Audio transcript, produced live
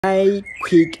My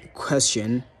quick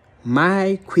question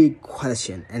for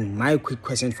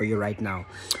you right now: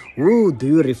 who do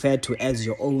you refer to as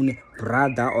your own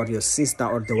brother or your sister,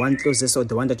 or the one closest, or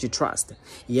the one that you trust?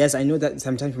 Yes, I know that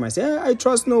sometimes you might say, I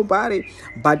trust nobody,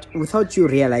 but without you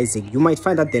realizing, you might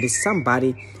find that there is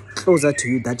somebody closer to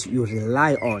you that you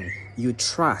rely on, you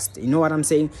trust. You know what I'm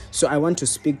saying? So I want to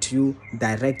speak to you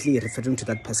directly, referring to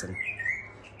that person.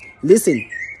 Listen,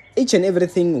 each and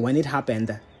everything, when it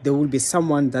happened, there will be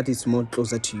someone that is more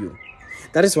closer to you.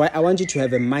 That is why I want you to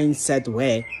have a mindset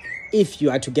where, if you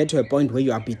are to get to a point where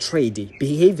you are betrayed,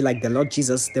 behave like the Lord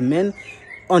Jesus. The man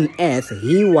on earth,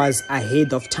 he was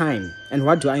ahead of time. And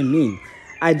what do I mean?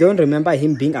 I don't remember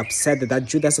him being upset that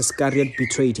Judas Iscariot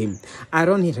betrayed him. I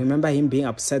don't remember him being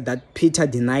upset that Peter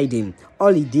denied him.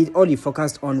 All he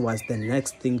focused on was the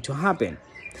next thing to happen.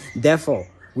 Therefore,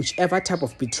 whichever type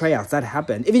of betrayal that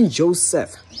happened, even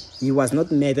Joseph, he was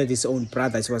not mad at his own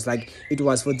brothers. He was like, it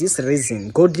was for this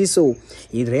reason, godly. So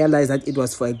he realized that it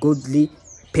was for a godly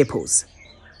purpose.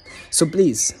 So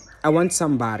please, I want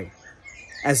somebody.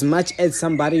 As much as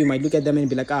somebody, you might look at them and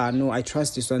be like, no, I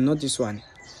trust this one, not this one.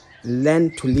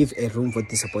 Learn to leave a room for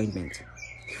disappointment.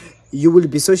 You will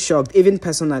be so shocked, even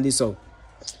personally. So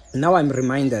now I'm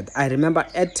reminded. I remember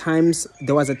at times,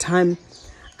 there was a time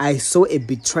I saw a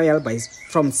betrayal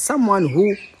from someone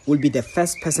who will be the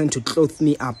first person to clothe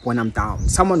me up when I'm down.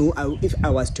 Someone who, if I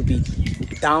was to be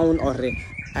down, or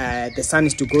the sun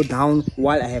is to go down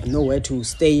while I have nowhere to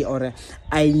stay, or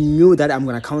I knew that I'm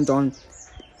going to count on,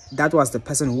 that was the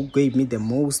person who gave me the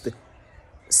most,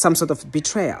 some sort of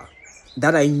betrayal,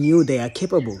 that I knew they are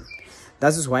capable.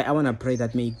 That is why I want to pray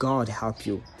that may God help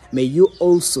you. May you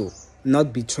also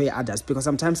not betray others, because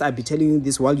sometimes I'll be telling you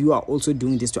this while you are also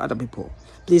doing this to other people.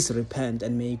 Please repent,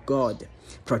 and may God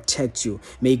protect you.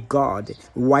 May God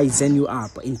wisen you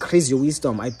up, increase your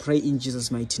wisdom. I pray in Jesus'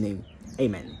 mighty name.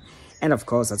 Amen. And of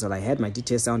course, that's all I had. My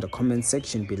details down in the comment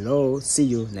section below. See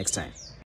you next time.